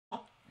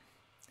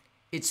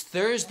It's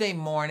Thursday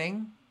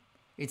morning.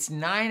 It's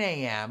 9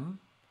 a.m.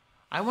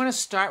 I want to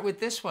start with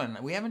this one.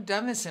 We haven't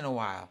done this in a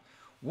while.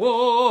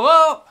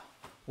 Whoa,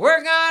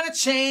 we're gonna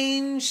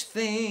change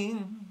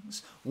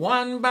things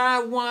one by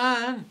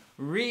one,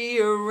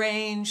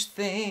 rearrange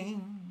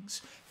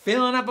things.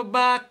 Filling up a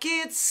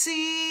bucket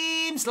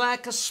seems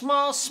like a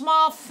small,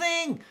 small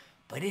thing,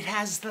 but it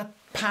has the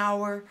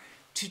power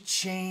to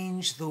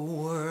change the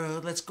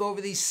world. Let's go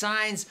over these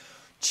signs.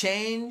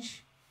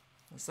 Change,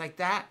 it's like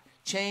that.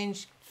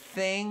 Change,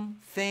 thing,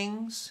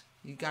 things.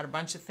 You got a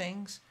bunch of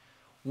things.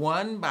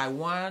 One by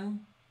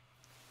one.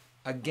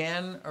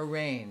 Again,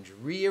 arrange.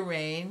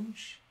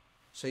 Rearrange.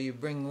 So you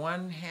bring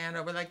one hand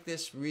over like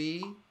this.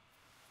 Rearrange.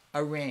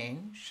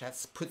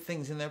 That's put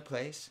things in their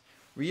place.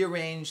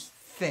 Rearrange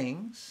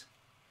things.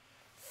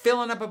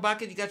 Filling up a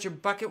bucket. You got your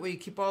bucket where you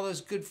keep all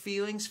those good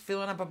feelings.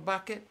 Filling up a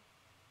bucket.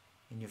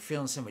 And you're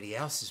filling somebody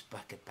else's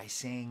bucket by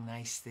saying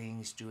nice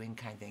things, doing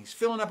kind things.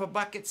 Filling up a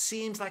bucket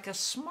seems like a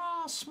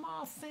small,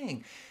 small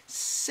thing.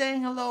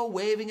 Saying hello,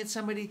 waving at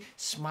somebody,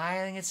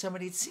 smiling at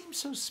somebody. It seems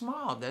so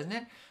small, doesn't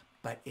it?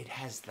 But it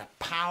has the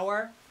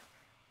power.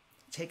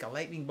 Take a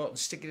lightning bolt and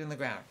stick it in the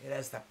ground. It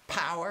has the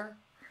power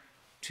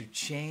to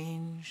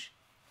change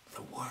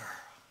the world.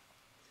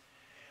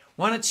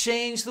 Want to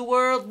change the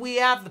world? We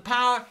have the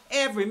power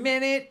every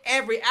minute,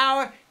 every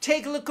hour.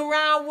 Take a look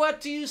around.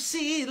 What do you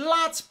see?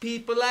 Lots of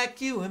people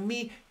like you and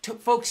me.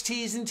 Folks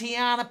teasing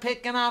Tiana,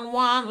 picking on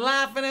Juan,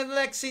 laughing at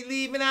Lexi,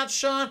 leaving out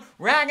Sean,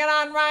 ragging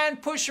on Ryan,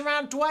 pushing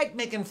around Dwight,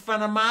 making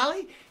fun of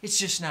Molly. It's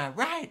just not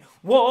right.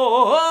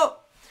 Whoa,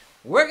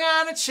 we're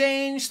gonna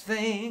change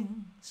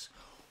things.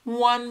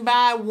 One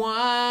by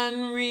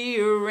one,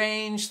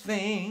 rearrange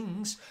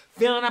things.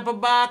 Filling up a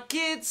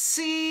bucket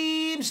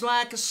seems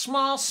like a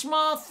small,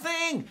 small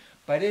thing,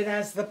 but it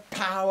has the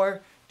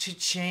power to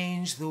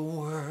change the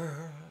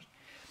world.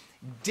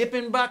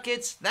 Dipping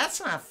buckets, that's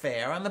not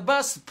fair. On the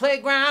bus, the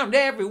playground,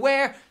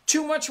 everywhere.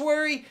 Too much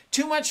worry,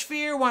 too much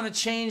fear. Want to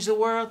change the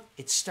world?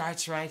 It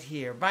starts right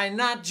here. By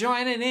not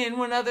joining in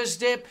when others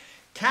dip.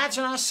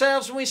 Catching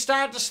ourselves when we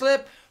start to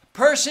slip. A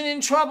person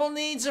in trouble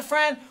needs a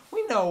friend.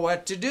 We know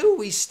what to do.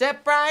 We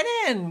step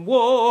right in.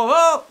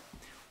 Whoa!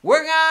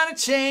 We're gonna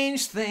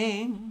change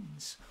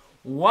things.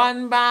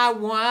 One by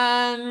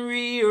one,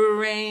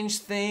 rearrange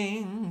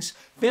things.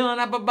 Filling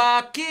up a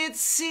bucket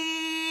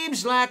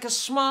seems like a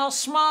small,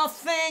 small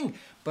thing,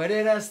 but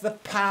it has the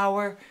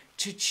power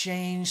to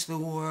change the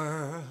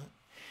world.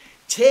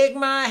 Take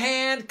my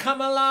hand,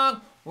 come along.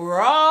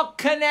 We're all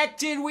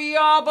connected, we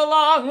all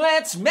belong.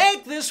 Let's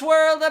make this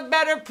world a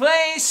better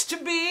place to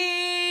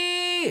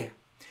be.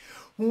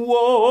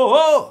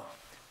 Whoa.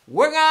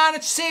 We're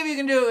gonna, see if you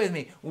can do it with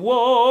me.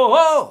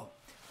 Whoa,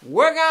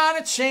 we're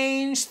gonna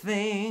change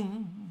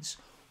things.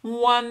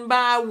 One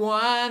by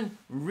one,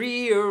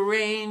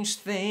 rearrange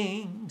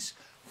things.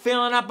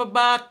 Filling up a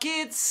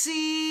bucket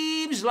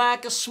seems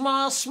like a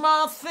small,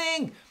 small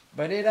thing,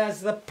 but it has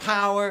the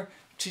power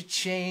to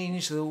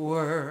change the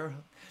world.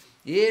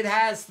 It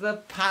has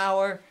the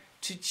power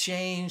to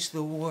change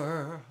the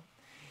world.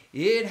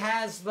 It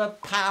has the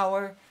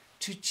power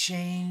to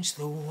change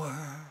the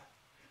world.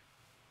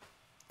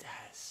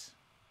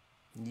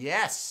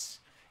 Yes,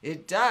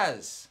 it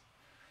does.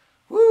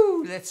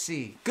 Woo, let's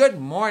see. Good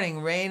morning,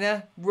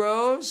 Raina,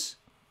 Rose.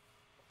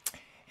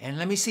 And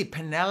let me see,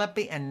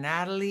 Penelope and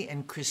Natalie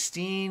and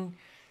Christine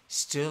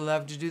still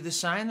love to do the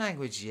sign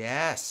language.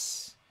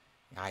 Yes,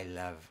 I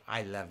love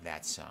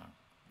that song.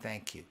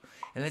 Thank you.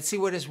 And let's see,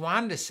 what does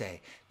Wanda say?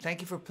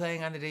 Thank you for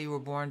playing on the day you were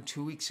born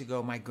 2 weeks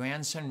ago. My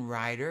grandson,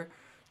 Ryder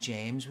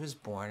James, was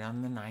born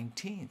on the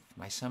 19th.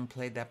 My son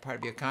played that part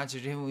of your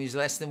concert when he was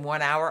less than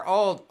 1 hour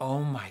old. Oh,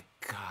 my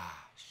God.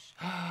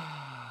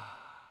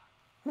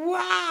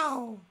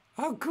 Wow!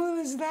 How cool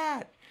is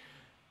that?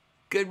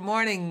 Good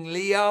morning,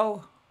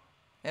 Leo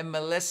and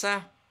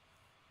Melissa.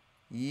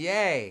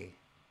 Yay!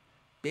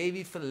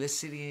 Baby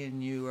Felicity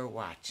and you are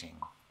watching.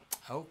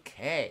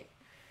 Okay.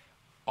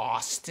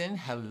 Austin,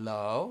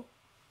 hello.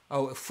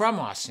 Oh, from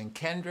Austin.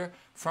 Kendra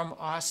from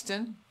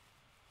Austin.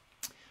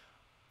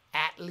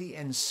 Atlee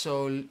and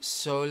Sole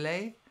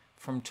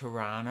from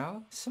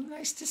Toronto. So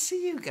nice to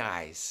see you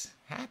guys.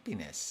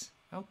 Happiness.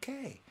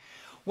 Okay.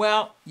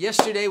 Well,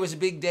 yesterday was a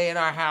big day at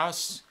our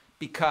house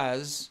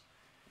because,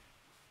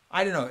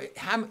 I don't know,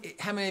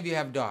 how many of you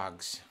have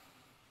dogs?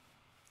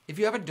 If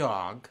you have a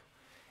dog,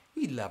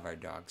 we love our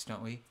dogs,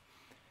 don't we?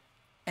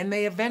 And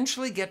they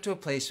eventually get to a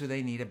place where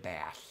they need a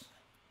bath.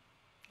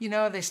 You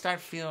know, they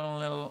start feeling a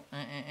little,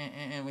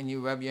 when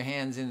you rub your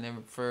hands in their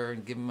fur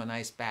and give them a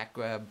nice back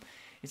rub.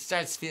 It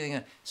starts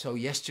feeling, so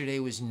yesterday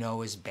was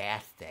Noah's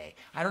bath day.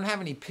 I don't have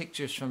any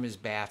pictures from his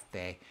bath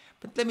day,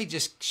 but let me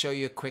just show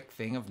you a quick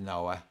thing of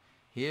Noah.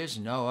 Here's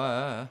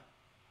Noah.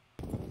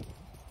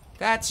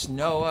 That's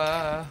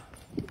Noah.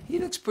 He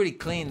looks pretty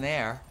clean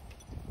there.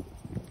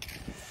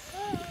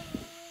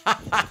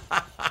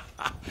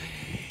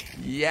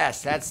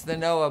 Yes, that's the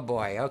Noah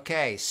boy.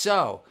 Okay,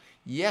 so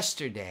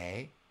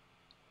yesterday,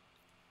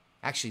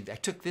 actually, I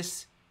took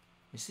this.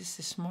 Is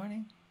this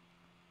morning?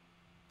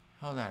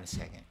 Hold on a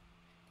second.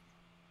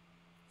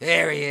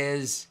 There he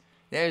is.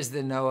 There's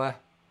the Noah.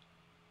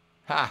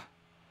 Ha.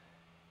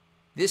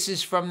 This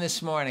is from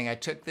this morning. I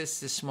took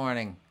this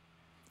morning.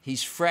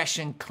 He's fresh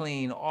and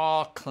clean,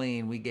 all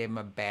clean. We gave him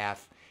a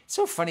bath. It's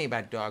so funny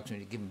about dogs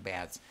when you give them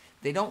baths.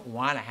 They don't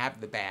want to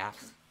have the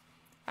bath.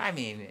 I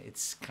mean,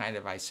 it's kind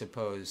of, I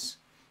suppose,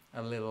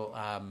 a little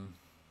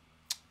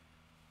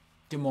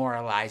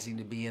demoralizing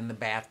to be in the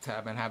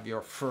bathtub and have your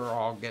fur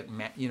all get,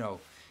 you know.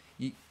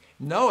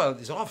 Noah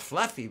is all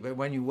fluffy, but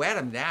when you wet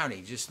him down,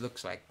 he just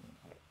looks like,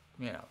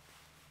 you know.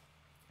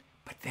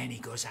 But then he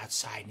goes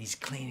outside and he's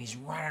clean. He's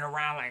running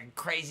around like a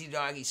crazy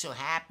dog. He's so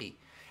happy.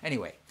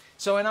 Anyway,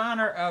 so in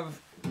honor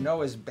of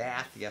Noah's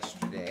bath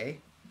yesterday,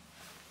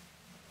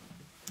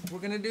 we're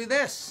going to do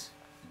this.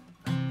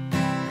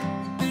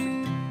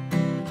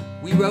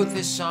 We wrote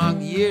this song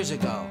years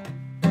ago.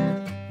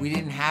 We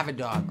didn't have a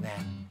dog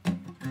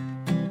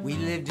then. We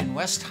lived in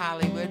West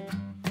Hollywood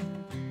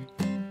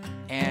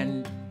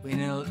and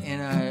in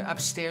a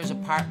upstairs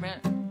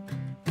apartment,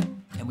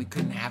 and we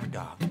couldn't have a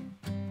dog.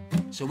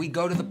 So we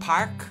go to the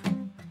park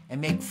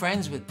and make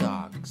friends with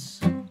dogs.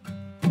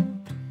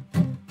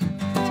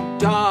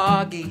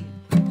 Doggie,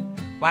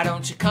 why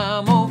don't you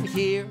come over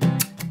here?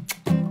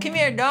 Come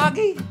here,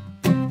 Doggie.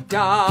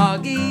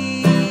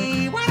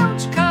 Doggie, why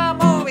don't you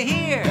come over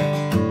here?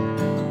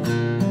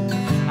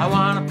 I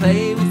want to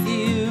play with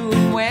you,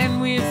 and when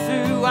we're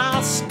through,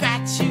 I'll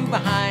scratch you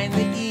behind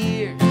the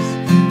ears.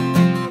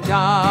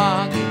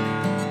 Doggie,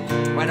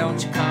 why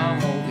don't you come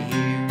over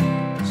here?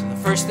 So the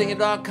first thing a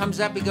dog comes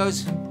up, he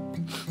goes,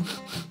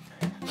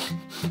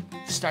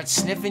 starts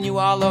sniffing you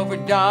all over.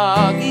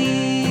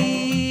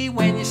 Doggie,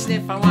 when you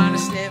sniff, I want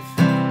to sniff.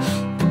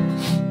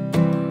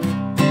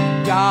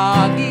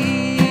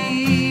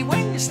 Doggie,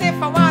 when you sniff,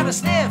 I want to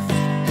sniff.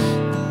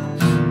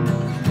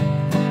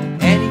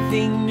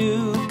 Anything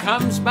new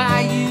comes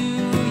by you,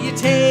 you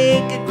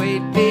take a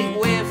great big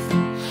whiff.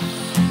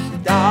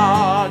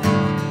 Doggie,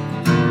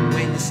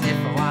 when you sniff,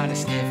 I want to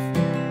sniff.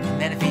 And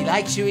then if he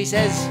likes you, he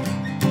says,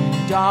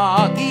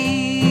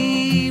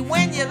 Doggie,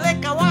 when you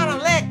lick, I want to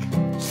lick.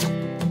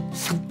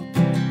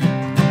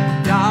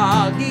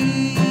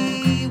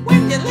 Doggie,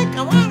 when you lick,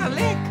 I want to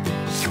lick.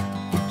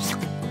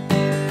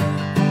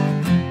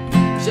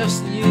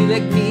 Just you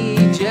lick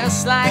me,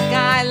 just like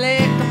I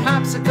lick a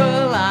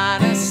popsicle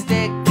on a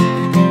stick.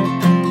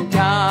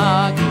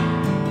 Doggie,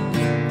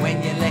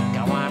 when you lick,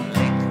 I want to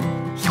lick.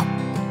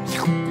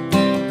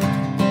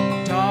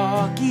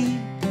 Doggie,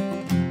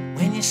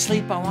 when you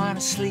sleep, I want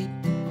to sleep.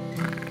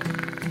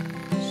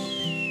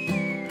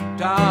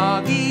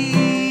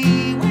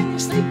 Doggie, when you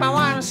sleep, I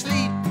want to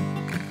sleep.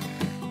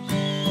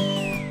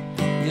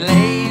 You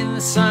lay in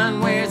the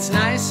sun where it's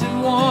nice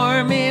and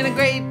warm in a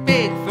great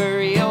big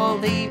furry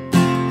old heap.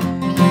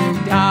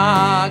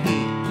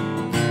 Doggie,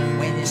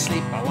 when you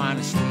sleep, I want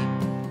to sleep.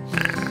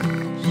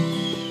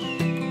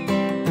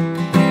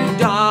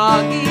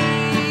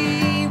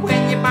 Doggie,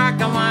 when you bark,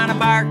 I want to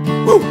bark.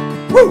 Woo,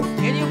 woo.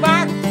 Can you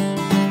bark?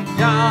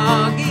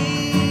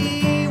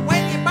 Doggie,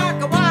 when you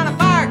bark, I want to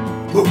bark.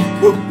 Woo,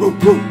 woo, woo,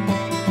 woo.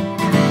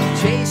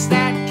 Chase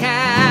that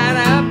cat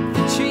up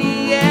the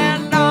tree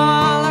and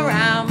all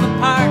around the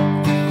park.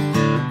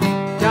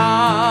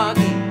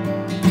 Doggie,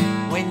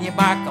 when you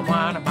bark, I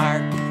want to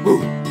bark. Woo,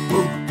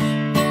 woo.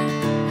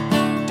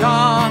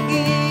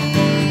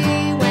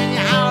 Doggie, when you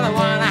howl, I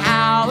want to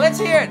howl. Let's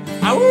hear it.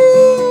 Ow!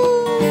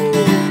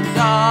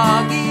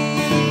 Doggie,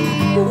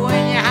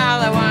 when you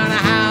howl, I want to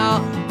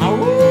howl. Ow!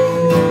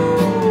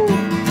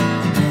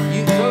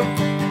 You throw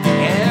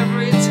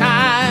every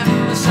time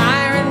the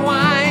siren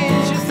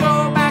whines, you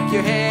throw back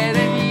your head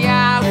and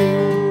yowl.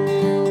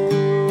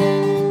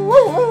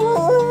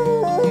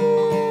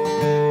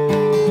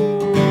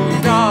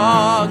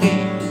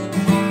 Doggie,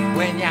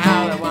 when you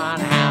howl, I want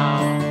to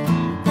howl.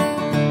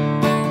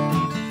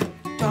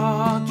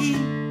 Doggie,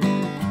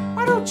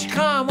 why don't you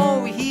come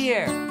over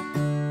here?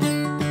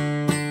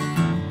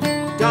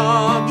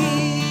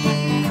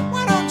 Doggie,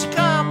 why don't you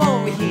come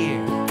over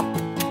here?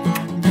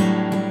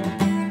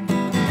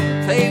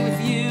 Play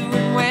with you,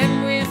 and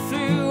when we're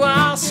through,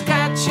 I'll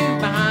scratch you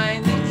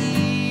behind the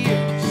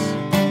ears.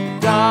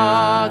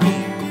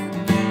 Doggie,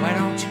 why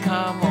don't you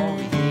come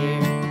over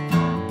here?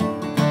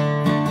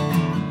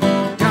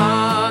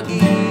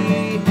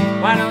 Doggie,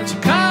 why don't you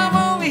come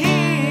over here?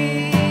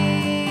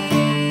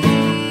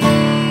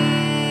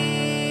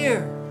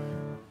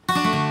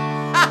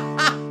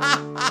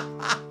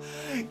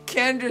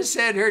 Kendra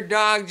said her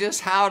dog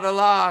just howled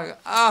along.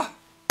 Oh,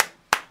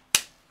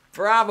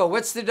 bravo.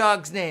 What's the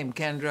dog's name,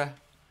 Kendra?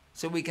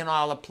 So we can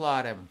all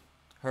applaud him.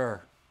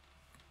 Her.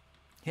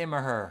 Him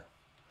or her.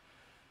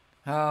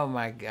 Oh,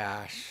 my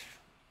gosh.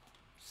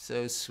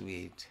 So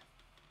sweet.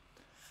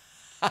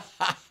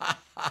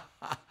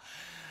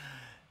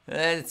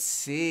 Let's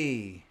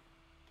see.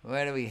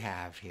 What do we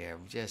have here?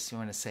 We just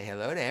want to say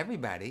hello to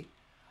everybody.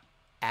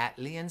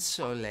 Atlee and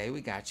Soleil,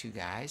 we got you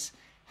guys.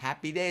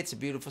 Happy day. It's a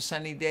beautiful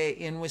sunny day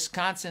in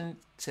Wisconsin,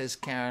 says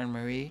Karen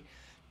Marie.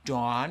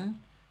 Dawn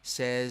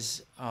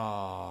says,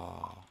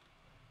 oh,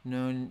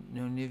 no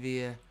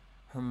Nivea.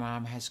 Her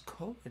mom has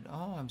COVID.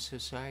 Oh, I'm so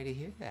sorry to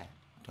hear that,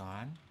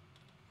 Dawn.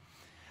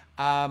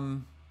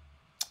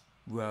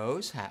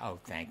 Rose, hi. Oh,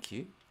 thank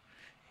you.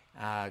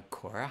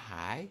 Cora,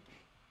 hi.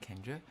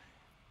 Kendra,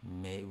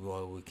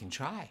 well, we can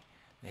try.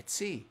 Let's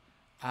see.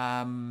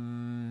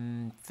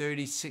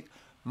 36.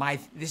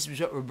 This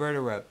is what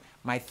Roberta wrote.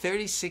 My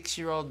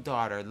 36-year-old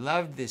daughter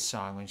loved this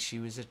song when she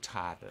was a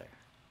toddler.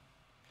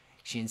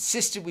 She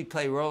insisted we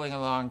play Rolling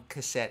Along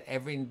cassette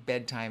every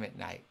bedtime at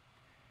night.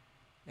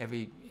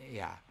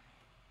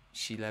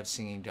 She loves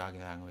singing Doggie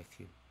Along with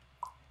You.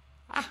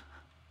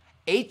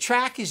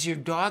 8-Track is your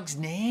dog's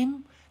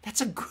name? That's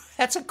a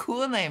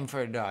cool name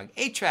for a dog.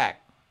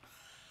 8-Track.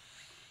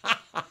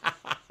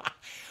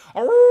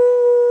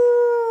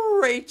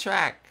 Oh,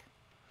 8-Track.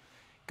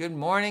 Good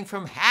morning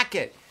from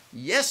Hackett.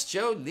 Yes,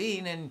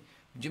 Jolene and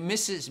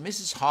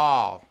Mrs.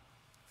 Hall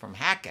from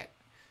Hackett.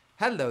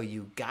 Hello,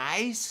 you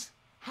guys.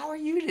 How are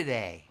you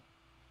today?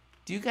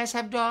 Do you guys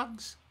have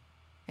dogs?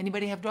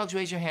 Anybody have dogs?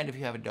 Raise your hand if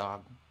you have a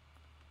dog.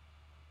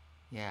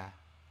 Yeah.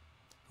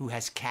 Who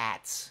has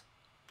cats?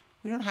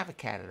 We don't have a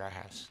cat at our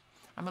house.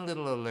 I'm a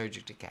little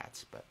allergic to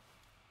cats, but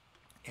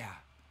yeah,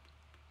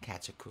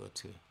 cats are cool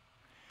too.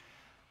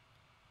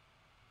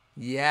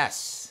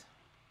 Yes.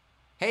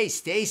 Hey,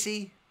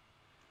 Stacy.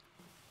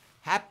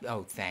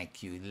 Oh,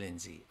 thank you,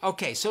 Lindsay.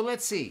 Okay, so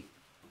let's see.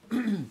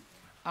 Let's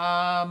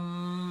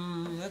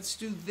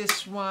do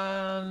this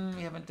one.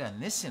 We haven't done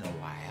this in a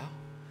while.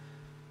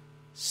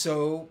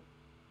 So,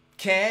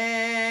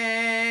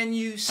 can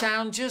you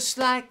sound just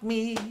like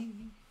me?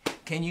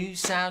 Can you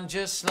sound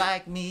just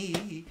like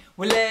me?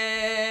 Well,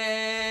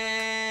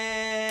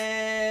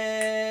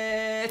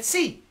 let's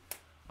see.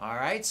 All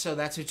right, so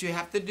that's what you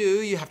have to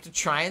do. You have to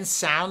try and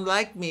sound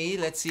like me.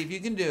 Let's see if you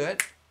can do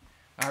it.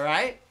 All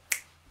right?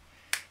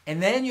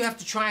 And then you have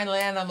to try and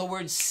land on the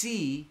word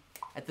see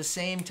at the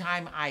same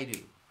time I do.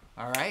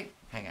 All right?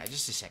 Hang on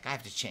just a sec. I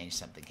have to change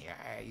something here.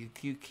 All right, you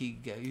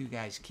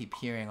guys keep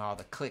hearing all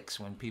the clicks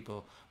when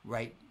people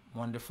write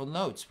wonderful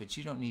notes, but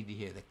you don't need to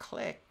hear the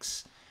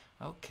clicks.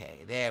 Okay,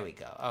 there we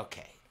go.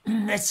 Okay,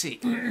 let's see.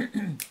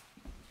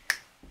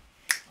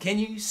 Can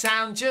you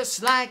sound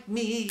just like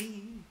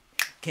me?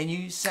 Can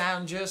you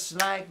sound just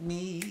like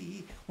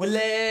me? Well,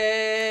 let's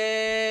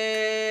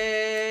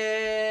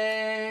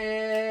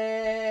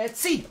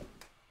see.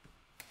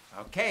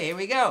 Okay, here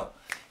we go.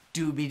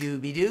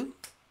 Doobie-doobie-doo.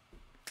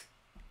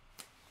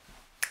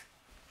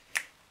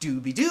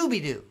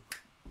 Doobie-doobie-doo.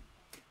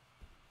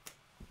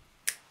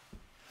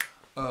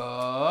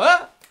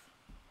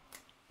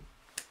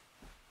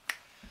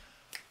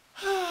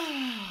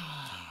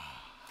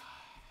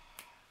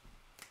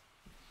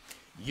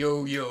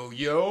 Yo, yo,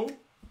 yo.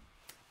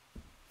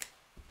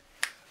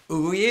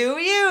 Ooey,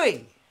 ooey,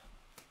 ooey.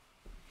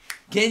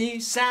 Can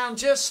you sound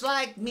just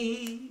like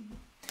me?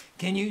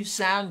 Can you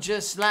sound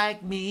just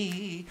like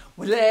me?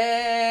 Well,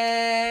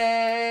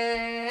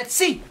 let's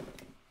see.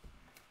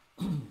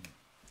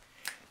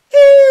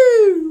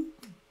 Ooh.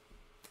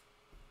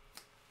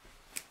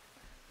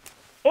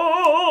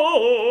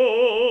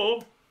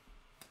 Oh.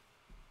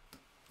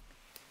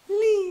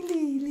 Lee,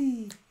 lee,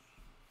 lee.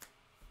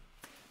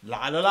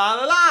 La, la, la,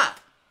 la, la.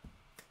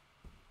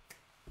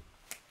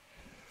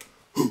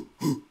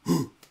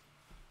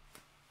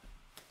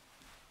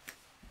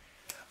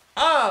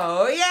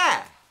 Oh,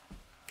 yeah.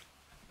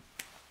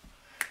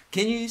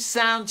 Can you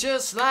sound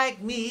just like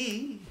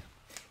me?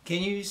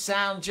 Can you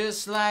sound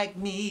just like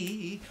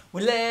me?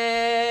 Well, let's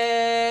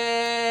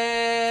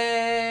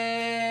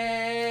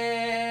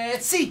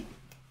see.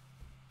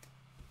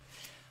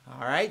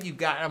 All right, you've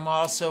got them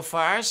all so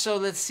far, so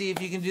let's see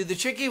if you can do the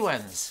tricky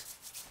ones.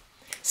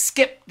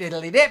 Skip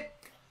diddly dip.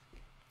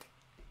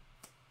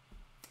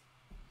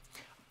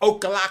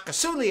 Okalaka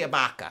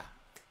suliabaka.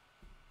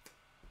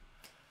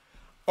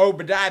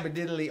 Obadiah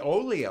diddly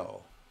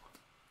oleo.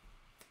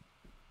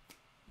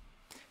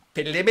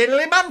 Piddly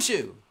biddly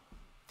bumshoe.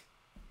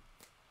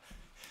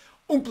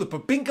 Oompa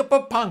papinka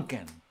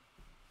pumpkin.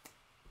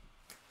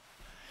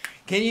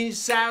 Can you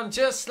sound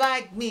just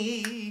like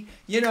me?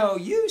 You know,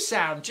 you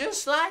sound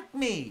just like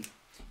me.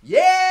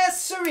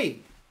 Yes,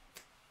 sirree.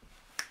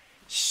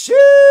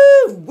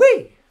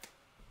 Shoo-wee.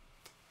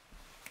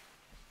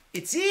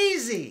 It's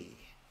easy.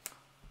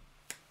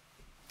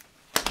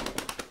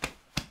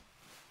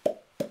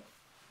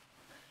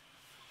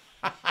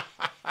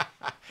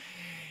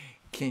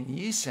 Can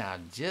you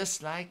sound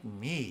just like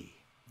me?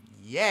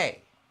 Yay.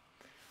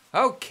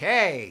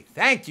 Okay,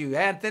 thank you,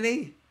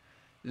 Anthony.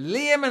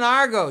 Liam and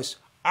Argos.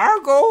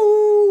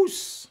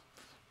 Argos!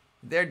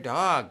 Their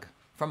dog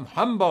from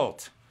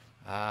Humboldt.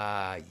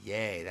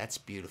 Yay, that's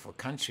beautiful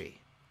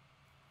country.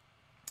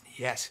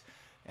 Yes,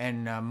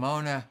 and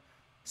Mona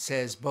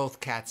says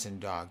both cats and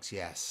dogs,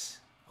 yes.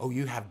 Oh,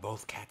 you have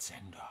both cats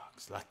and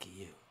dogs. Lucky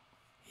you.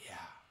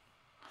 Yeah.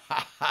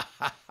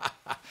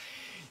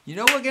 You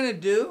know what we're going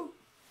to do?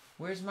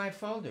 Where's my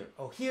folder?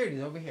 Oh, here it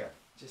is, over here.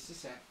 Just a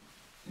sec.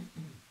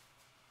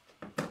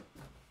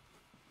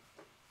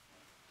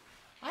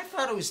 I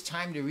thought it was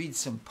time to read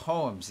some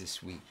poems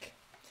this week.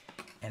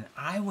 And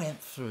I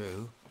went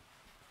through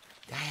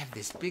I have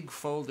this big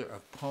folder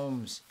of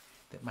poems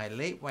that my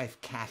late wife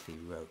Kathy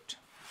wrote.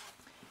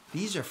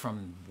 These are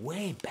from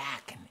way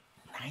back in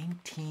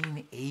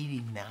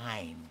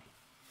 1989.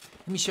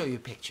 Let me show you a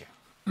picture.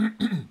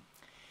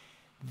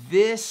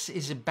 This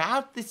is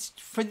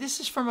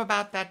from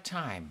about that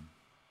time.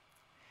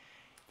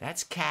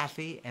 That's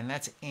Kathy and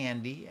that's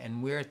Andy,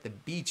 and we're at the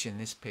beach in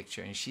this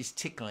picture, and she's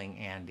tickling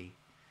Andy.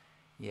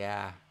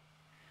 Yeah.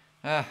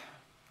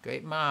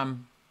 Great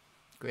mom,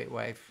 great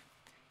wife,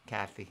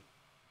 Kathy.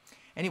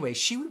 Anyway,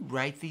 she would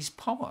write these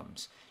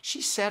poems.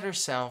 She set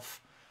herself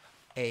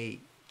a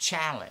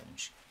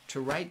challenge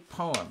to write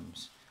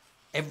poems,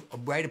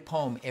 write a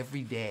poem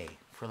every day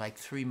for like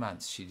 3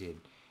 months she did,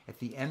 at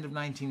the end of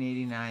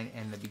 1989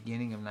 and the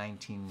beginning of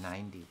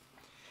 1990.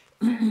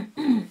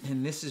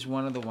 And this is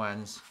one of the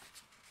ones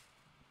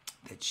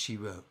that she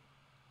wrote.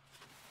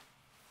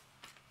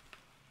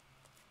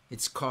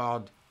 It's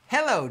called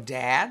Hello,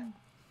 Dad.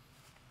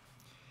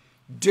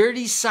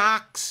 Dirty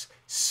socks,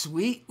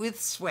 sweet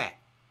with sweat.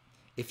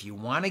 If you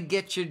want to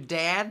get your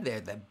dad,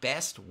 they're the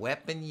best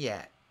weapon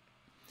yet.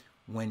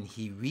 When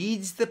he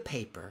reads the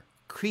paper,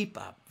 creep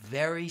up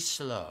very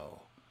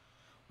slow.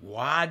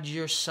 Wad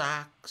your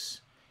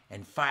socks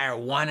and fire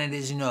one at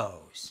his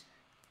nose.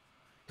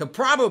 He'll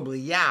probably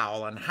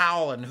yowl and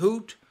howl and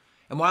hoot,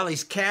 and while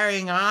he's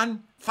carrying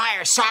on,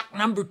 fire sock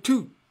number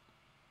 2.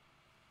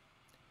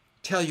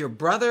 Tell your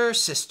brother or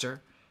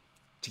sister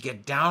to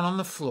get down on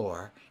the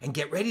floor and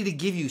get ready to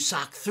give you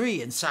sock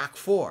 3 and sock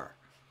 4.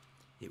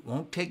 It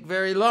won't take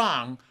very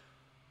long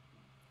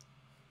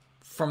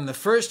from the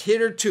first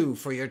hit or 2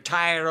 for your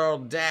tired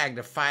old dad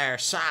to fire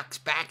socks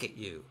back at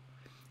you.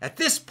 At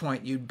this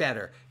point, you'd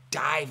better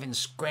dive and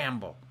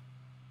scramble.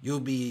 You'll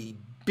be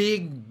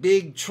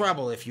big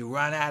trouble if you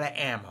run out of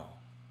ammo.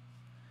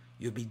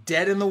 You'll be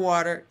dead in the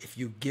water if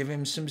you give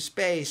him some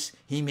space.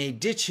 He may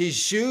ditch his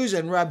shoes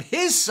and rub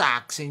his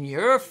socks in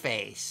your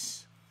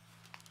face.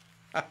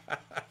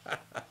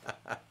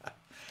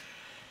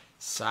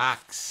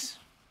 Socks.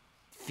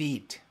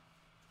 Feet.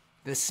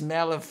 The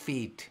smell of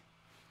feet.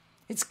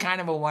 It's kind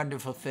of a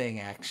wonderful thing,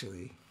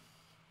 actually.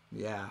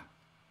 Yeah.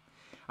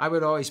 I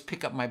would always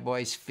pick up my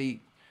boy's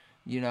feet,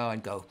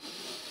 and go,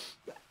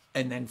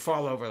 and then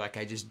fall over like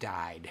I just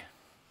died.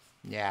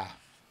 Yeah.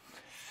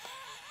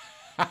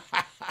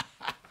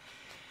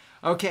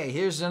 Okay,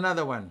 here's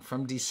another one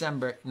from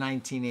December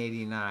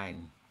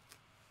 1989.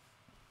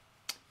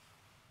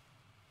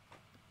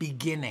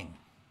 Beginning.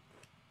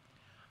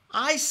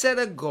 I set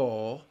a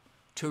goal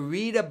to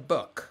read a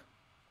book.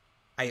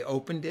 I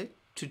opened it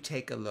to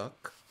take a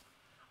look.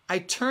 I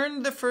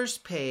turned the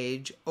first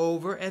page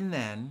over, and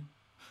then,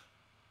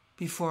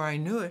 before I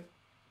knew it,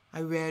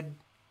 I read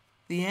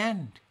the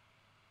end.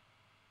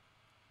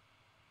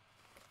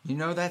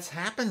 That's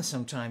happened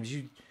sometimes.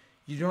 You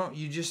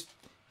just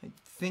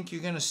think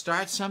you're going to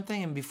start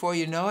something, and before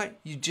you know it,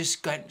 you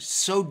just got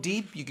so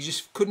deep you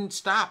just couldn't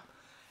stop.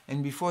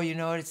 And before you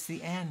know it, it's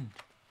the end.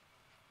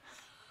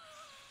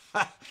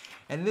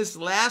 And this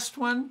last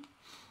one,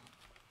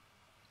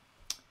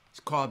 it's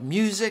called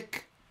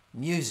Music,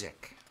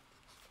 Music.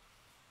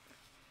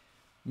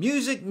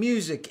 Music,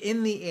 music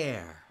in the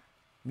air.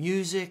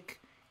 Music,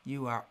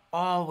 you are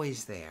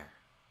always there.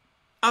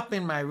 Up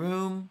in my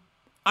room,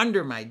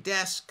 under my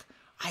desk,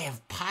 I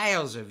have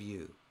piles of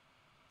you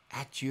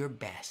at your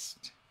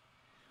best.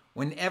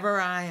 Whenever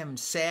I am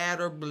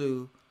sad or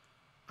blue,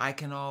 I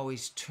can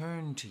always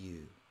turn to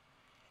you.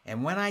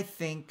 And when I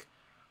think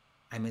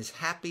I'm as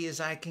happy as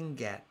I can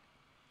get,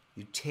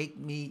 you take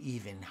me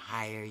even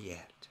higher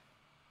yet.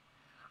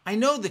 I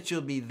know that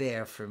you'll be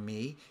there for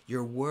me,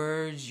 your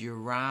words, your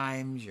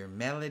rhymes, your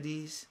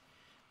melodies.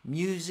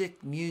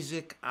 Music,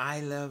 music, I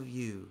love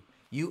you.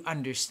 You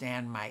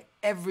understand my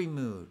every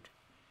mood.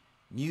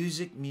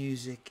 Music,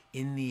 music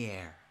in the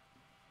air.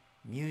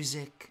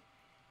 Music,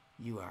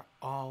 you are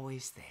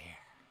always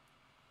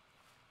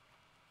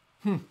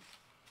there.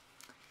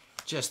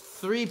 Just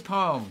 3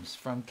 poems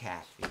from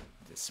Kathy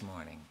this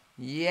morning.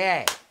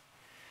 Yay!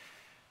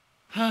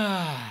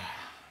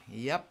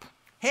 Yep.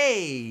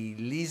 Hey,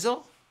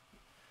 Liesel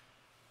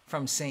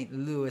from St.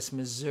 Louis,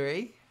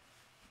 Missouri.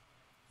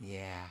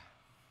 Yeah.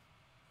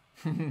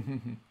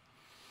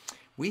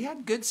 We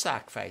had good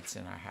sock fights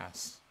in our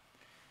house.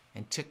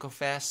 And tickle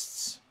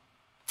fests.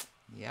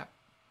 Yep.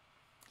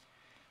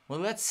 Well,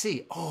 let's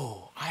see.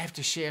 Oh, I have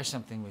to share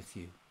something with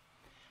you.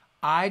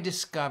 I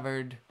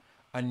discovered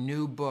a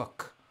new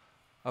book.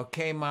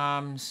 Okay,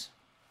 moms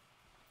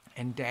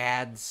and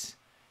dads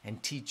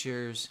and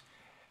teachers.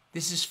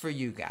 This is for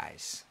you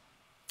guys.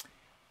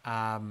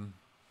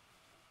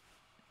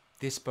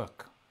 This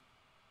book.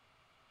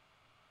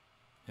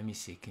 Let me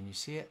see. Can you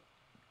see it?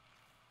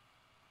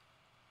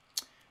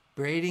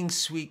 Braiding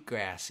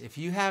Sweetgrass. If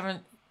you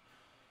haven't,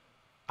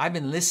 I've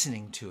been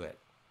listening to it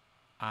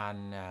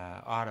on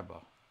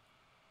Audible.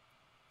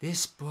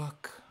 This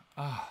book,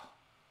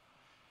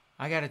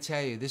 I got to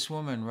tell you, this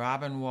woman,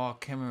 Robin Wall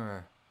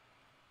Kimmerer,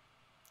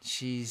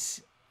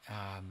 she's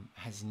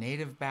has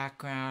native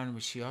background,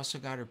 but she also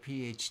got her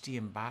PhD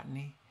in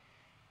botany.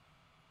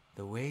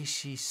 the way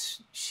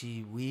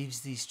she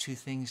weaves these two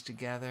things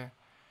together.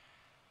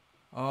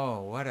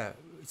 Oh,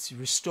 it's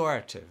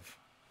restorative,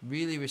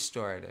 really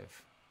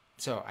restorative.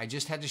 So I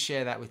just had to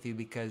share that with you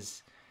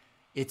because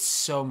it's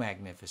so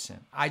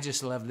magnificent. I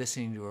just love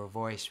listening to her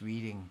voice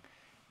reading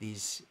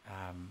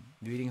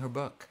reading her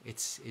book.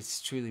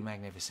 It's truly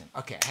magnificent.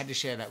 Okay, I had to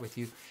share that with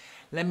you.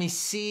 Let me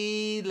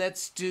see.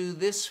 Let's do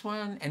this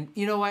one. And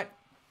you know what?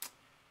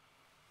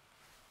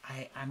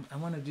 I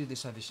want to do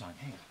this other song.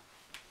 Hang on.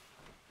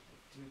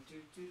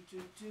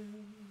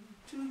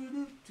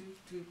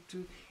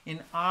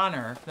 In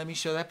honor, let me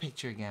show that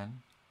picture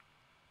again.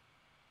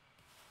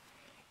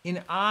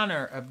 In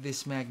honor of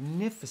this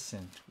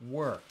magnificent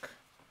work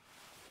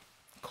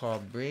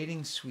called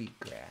Braiding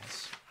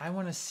Sweetgrass, I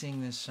want to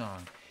sing this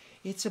song.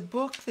 It's a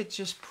book that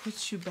just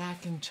puts you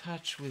back in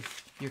touch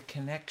with your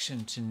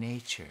connection to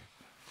nature.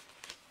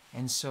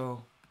 And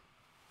so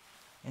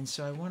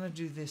I want to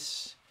do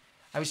this.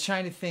 I was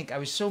trying to think, I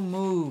was so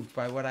moved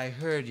by what I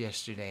heard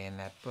yesterday in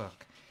that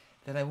book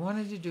that I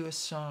wanted to do a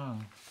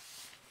song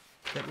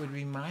that would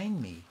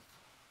remind me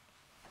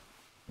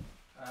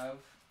of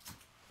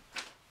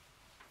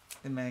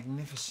the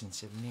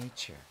magnificence of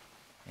nature.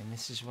 And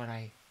this is what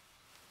I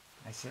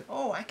said,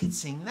 oh, I could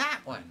sing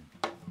that one.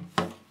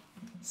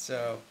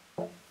 So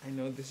I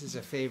know this is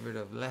a favorite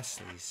of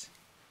Leslie's.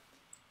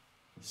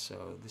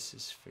 So this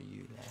is for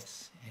you,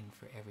 Les, and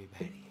for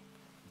everybody.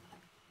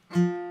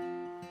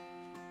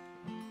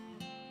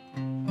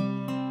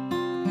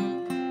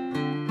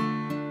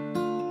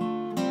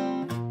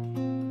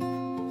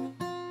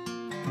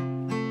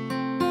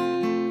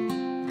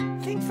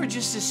 Think for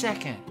just a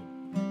second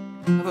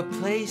of a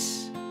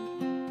place,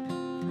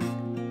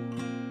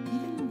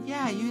 even,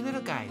 yeah, you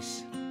little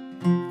guys,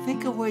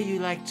 think of where you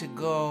like to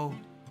go.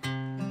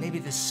 Maybe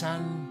the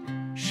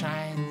sun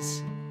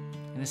shines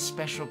in a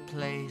special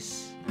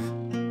place,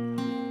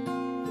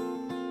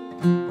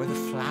 or the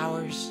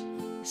flowers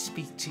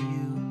speak to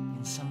you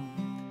in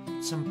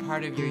some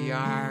part of your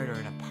yard, or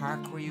in a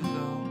park where you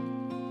go.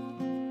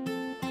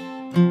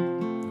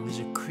 There's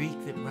a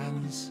creek that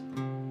runs.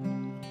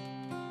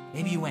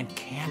 Maybe you went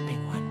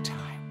camping one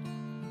time.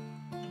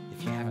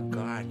 If you haven't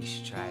gone, you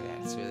should try that.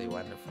 It's really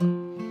wonderful.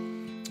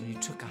 And you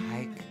took a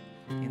hike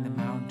in the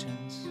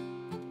mountains.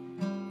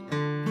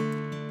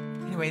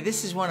 Anyway,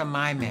 this is one of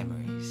my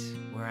memories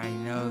where I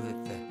know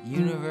that the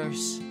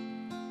universe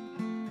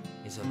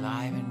is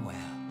alive and well.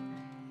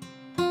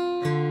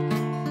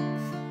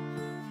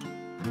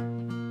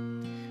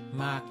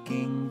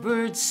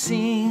 Mockingbirds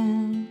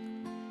sing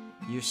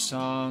your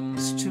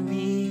songs to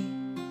me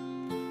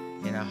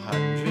in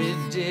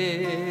 100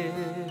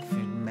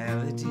 different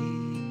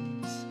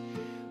melodies.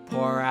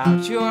 Pour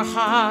out your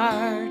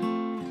heart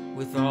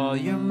with all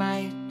your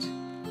might.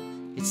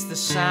 It's the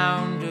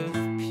sound of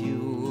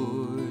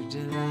pure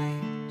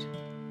delight.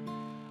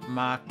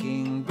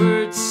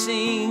 Mockingbirds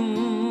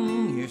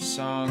sing your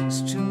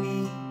songs to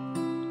me,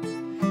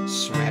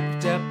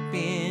 swept up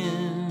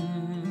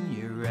in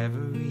your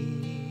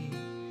reverie,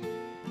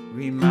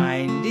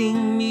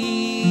 reminding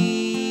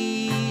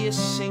me, a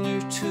singer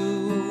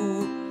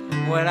too,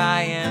 what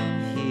I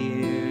am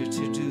here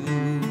to do.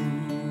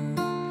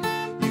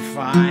 You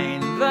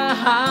find the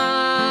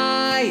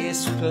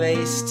highest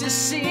place to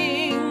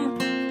sing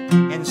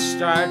and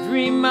start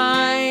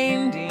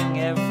reminding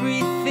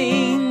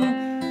everything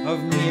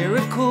of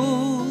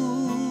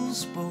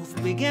miracles, both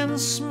big and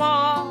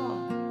small,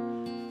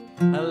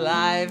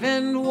 alive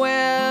and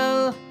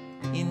well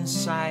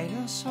inside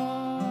us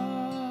all.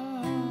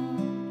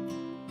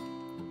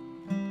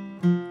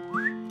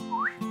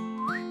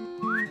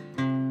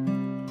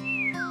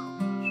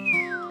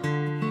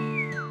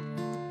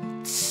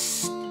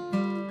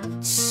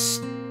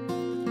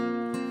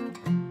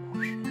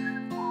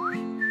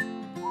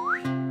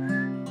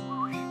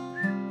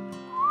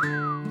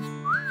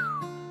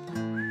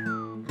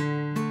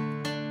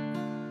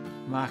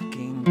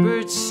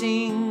 Mockingbirds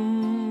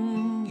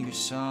sing your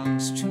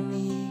songs to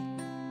me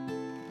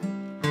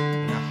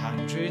in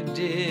 100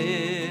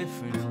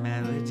 different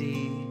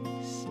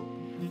melodies.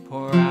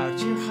 Pour out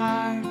your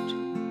heart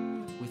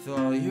with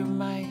all your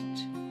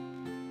might.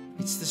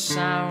 It's the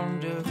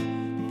sound of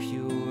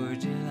pure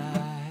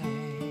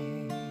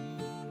delight.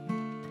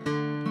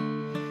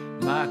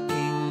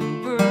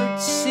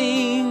 Mockingbirds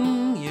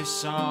sing your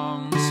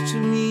songs to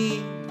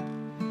me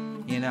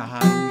in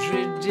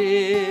 100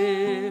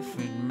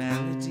 different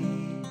melodies.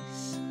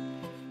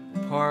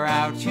 Pour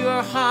out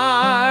your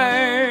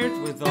heart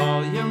with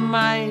all your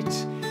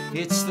might.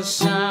 It's the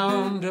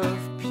sound of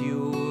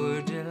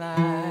pure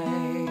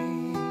delight.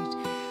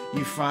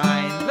 You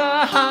find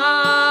the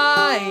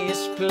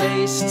highest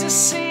place to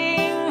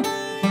sing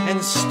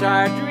and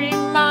start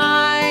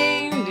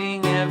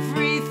reminding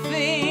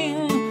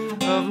everything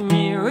of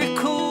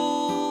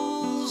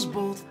miracles,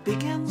 both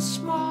big and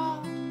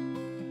small,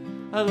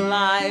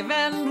 alive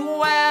and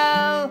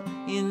well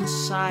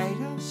inside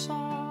us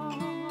all.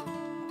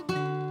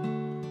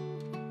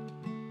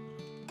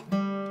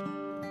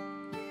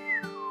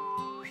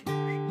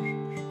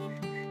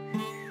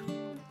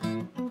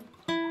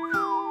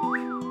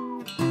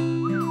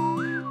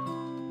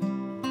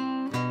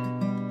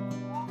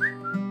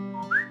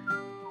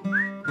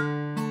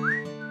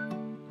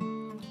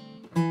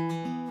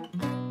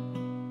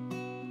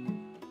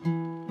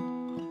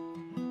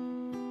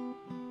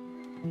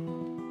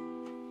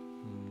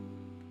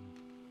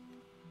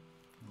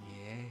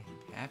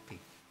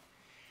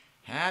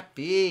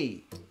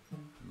 bee.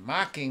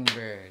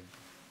 Mockingbird.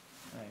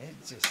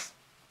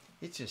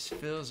 It just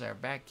fills our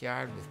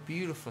backyard with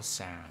beautiful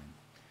sound.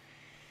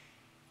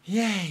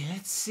 Yay,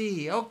 let's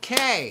see.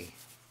 Okay.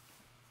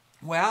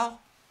 Well,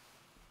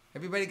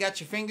 everybody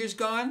got your fingers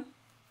going?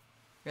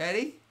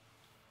 Ready?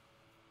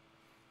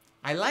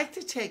 I like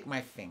to take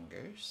my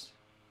fingers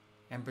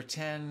and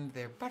pretend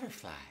they're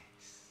butterflies.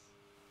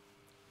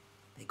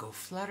 They go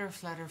flutter,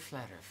 flutter,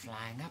 flutter,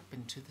 flying up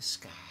into the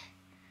sky.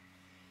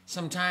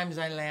 Sometimes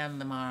I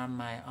land them on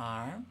my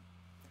arm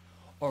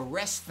or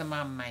rest them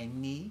on my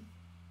knee.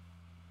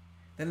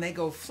 Then they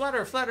go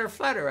flutter, flutter,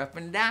 flutter up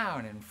and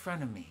down in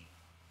front of me.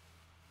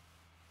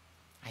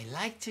 I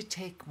like to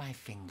take my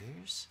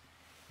fingers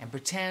and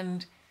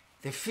pretend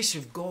they're fish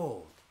of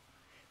gold.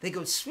 They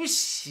go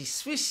swishy,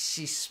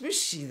 swishy,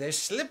 swishy. They're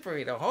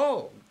slippery to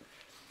hold.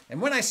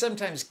 And when I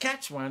sometimes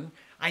catch one,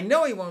 I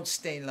know he won't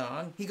stay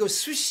long. He goes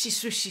swishy,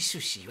 swishy,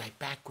 swishy, right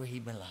back where he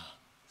belongs.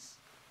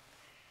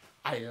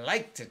 I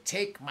like to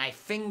take my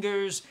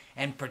fingers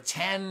and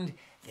pretend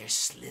they're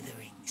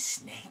slithering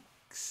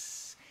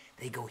snakes.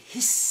 They go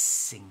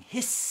hissing,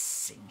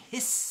 hissing,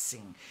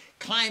 hissing,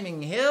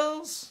 climbing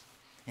hills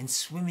and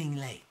swimming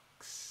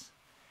lakes.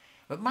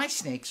 But my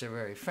snakes are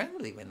very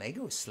friendly when they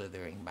go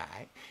slithering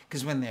by,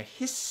 because when they're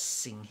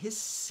hissing,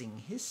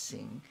 hissing,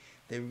 hissing,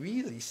 they're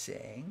really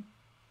saying,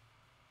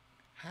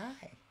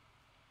 hi.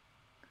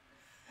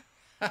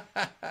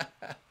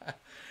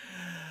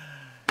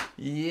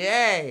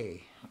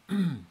 Yay.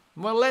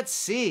 Well, let's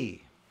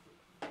see.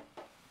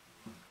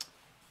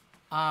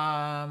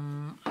 I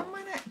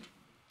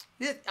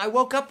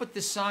woke up with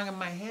this song in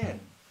my head.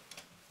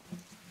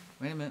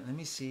 Wait a minute, let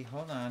me see.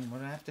 Hold on. What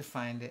do I have to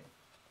find it?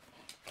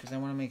 Because I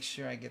want to make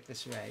sure I get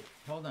this right.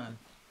 Hold on.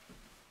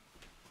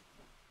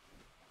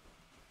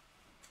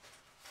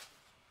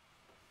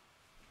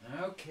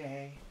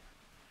 Okay.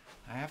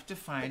 I have to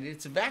find it.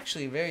 It's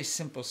actually a very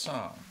simple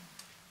song.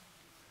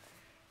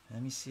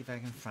 Let me see if I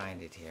can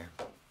find it here.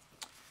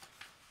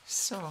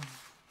 So,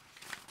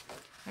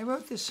 I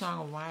wrote this song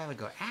a while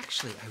ago.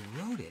 Actually, I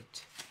wrote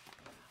it.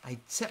 I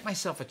set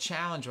myself a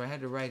challenge where I had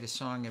to write a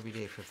song every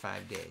day for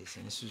 5 days.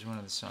 And this was one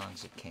of the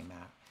songs that came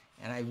out.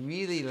 And I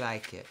really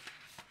like it.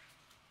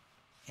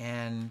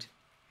 And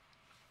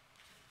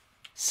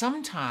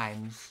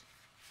sometimes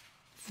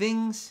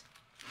things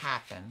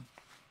happen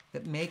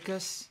that make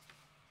us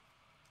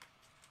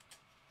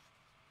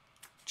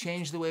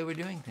change the way we're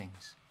doing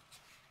things.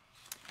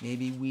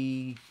 Maybe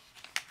we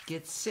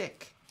get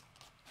sick,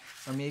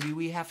 or maybe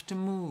we have to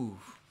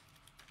move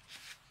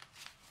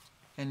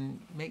and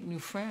make new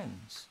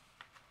friends,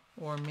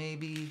 or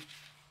maybe,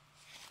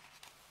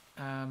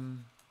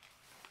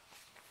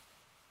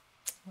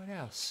 what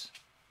else?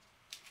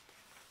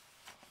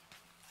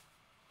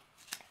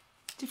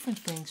 Different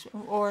things,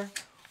 or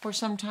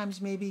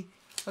sometimes maybe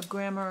a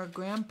grandma or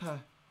grandpa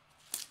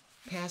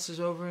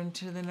passes over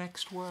into the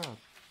next world.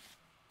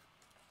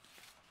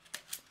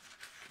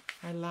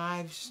 Our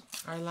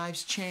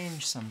lives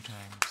change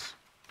sometimes.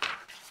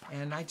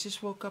 And I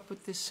just woke up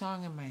with this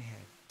song in my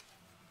head.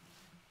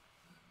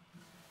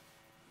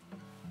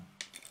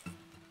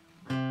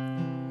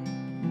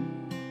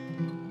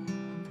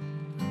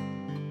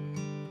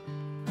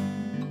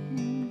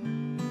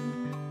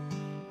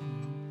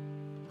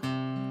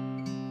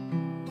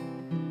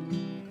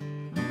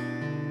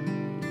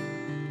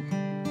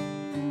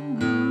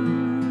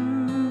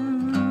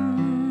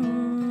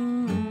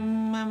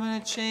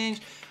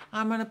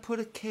 I'm going to put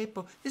a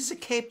capo. This is a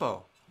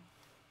capo.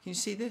 Can you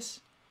see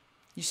this?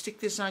 You stick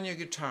this on your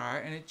guitar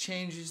and it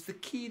changes the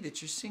key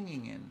that you're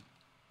singing in.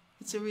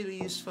 It's a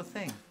really useful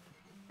thing.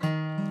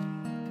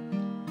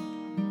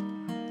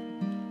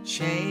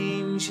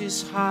 Change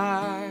is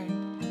hard.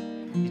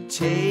 It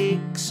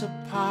takes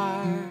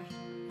apart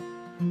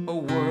a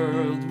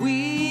world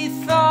we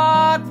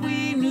thought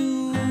we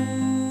knew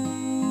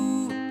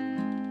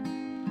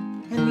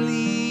and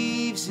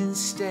leaves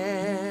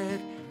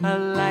instead a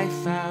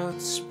life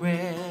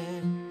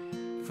outspread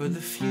for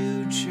the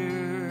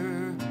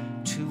future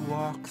to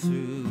walk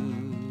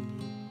through.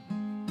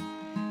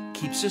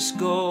 Keeps us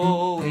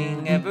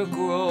going, ever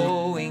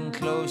growing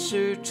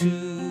closer to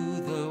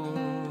the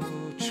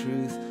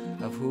truth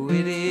of who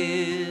it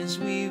is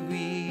we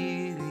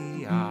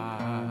really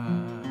are.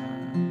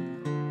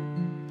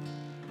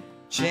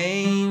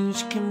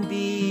 Change can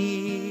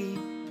be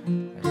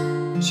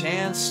a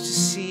chance to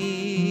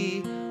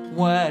see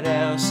what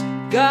else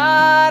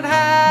God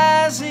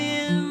has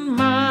in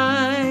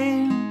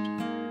mind,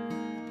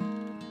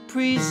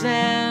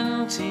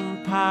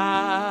 presenting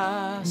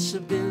possibilities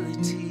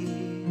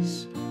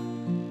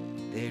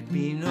there'd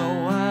be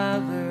no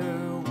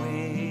other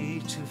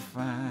way to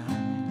find.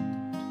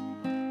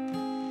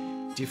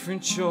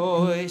 Different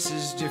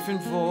choices,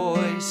 different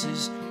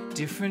voices,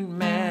 different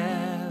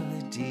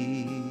melodies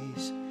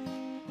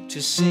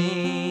to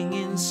sing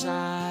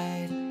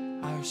inside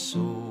our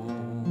soul.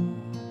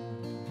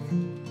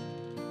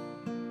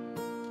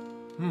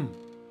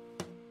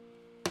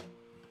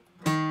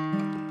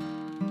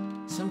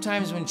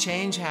 Sometimes when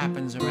change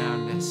happens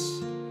around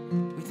us,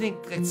 we think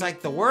it's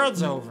like the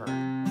world's over.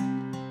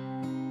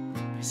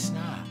 It's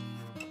not.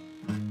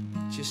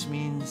 It just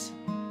means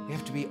we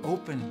have to be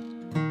open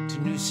to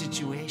new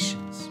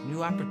situations,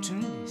 new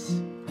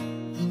opportunities.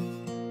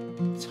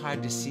 It's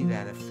hard to see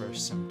that at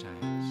first sometimes.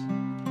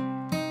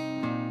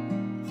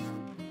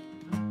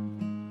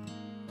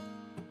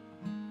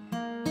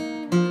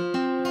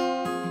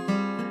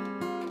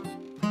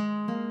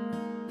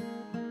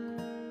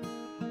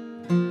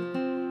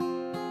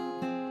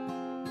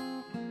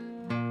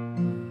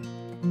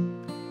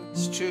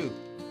 It's true.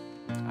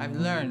 I've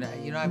learned,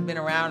 I've been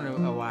around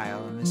a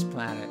while on this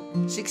planet.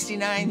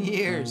 69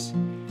 years.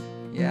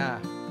 Yeah.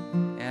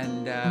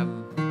 And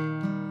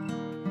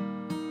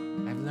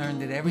I've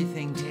learned that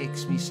everything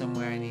takes me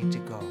somewhere I need to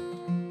go.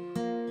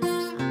 So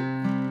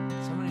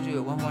I'm going to do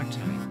it one more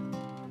time.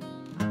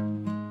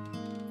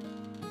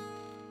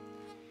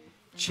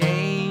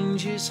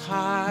 Change is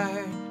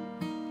hard.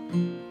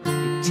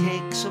 It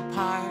takes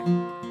apart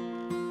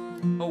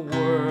a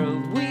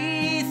world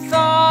we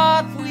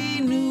thought we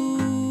knew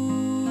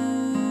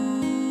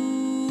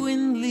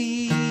and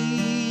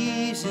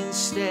leaves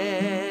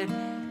instead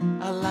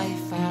a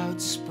life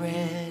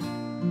outspread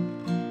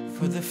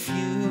for the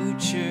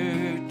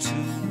future to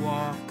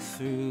walk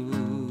through.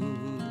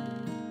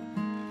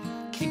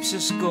 Keeps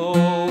us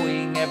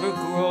going, ever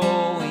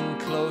growing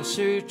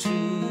closer to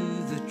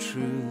the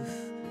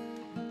truth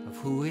of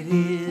who it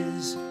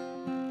is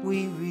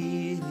we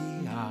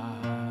really are.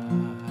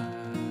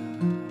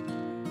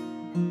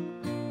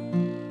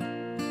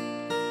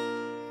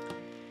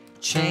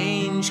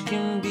 Change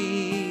can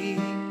be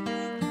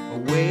a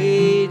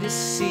way to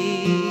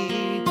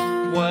see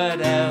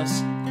what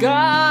else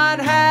God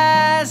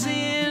has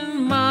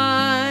in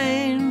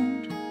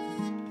mind,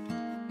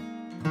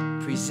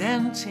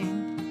 presenting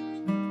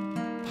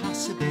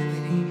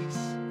possibilities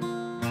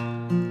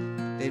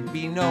there'd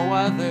be no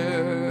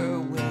other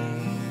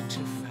way to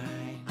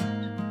find.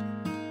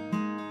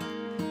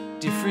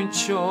 Different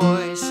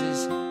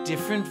choices,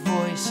 different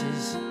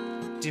voices,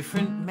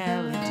 different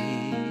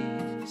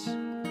melodies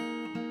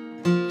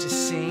to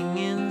sing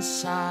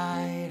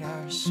inside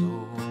our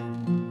soul.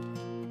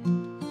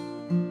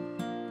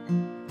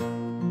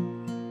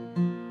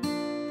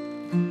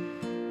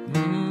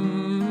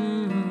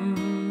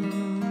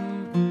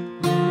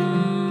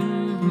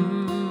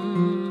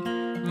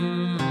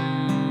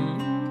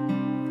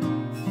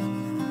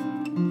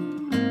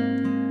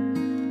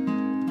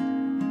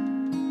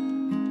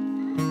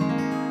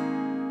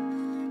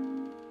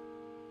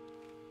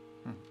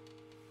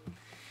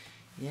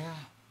 Yeah.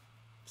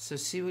 So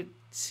see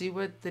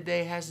what the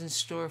day has in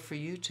store for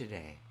you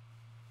today.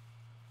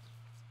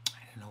 I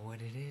don't know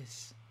what it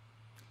is.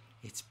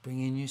 It's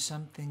bringing you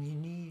something you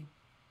need.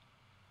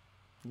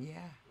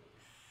 Yeah.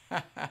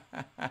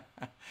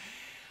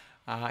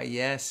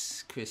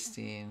 Yes,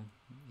 Christine.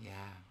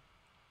 Yeah.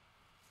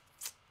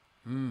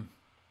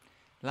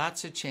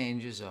 Lots of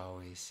changes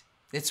always.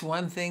 It's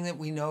one thing that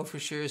we know for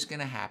sure is going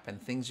to happen.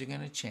 Things are going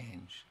to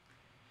change.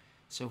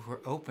 So if we're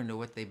open to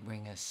what they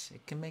bring us,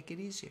 it can make it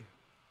easier.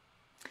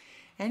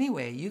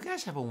 Anyway, you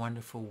guys have a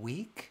wonderful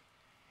week,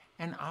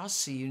 and I'll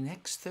see you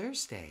next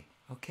Thursday,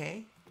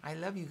 okay? I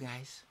love you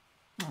guys.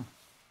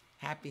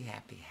 Happy,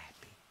 happy,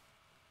 happy.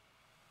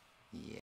 Yeah.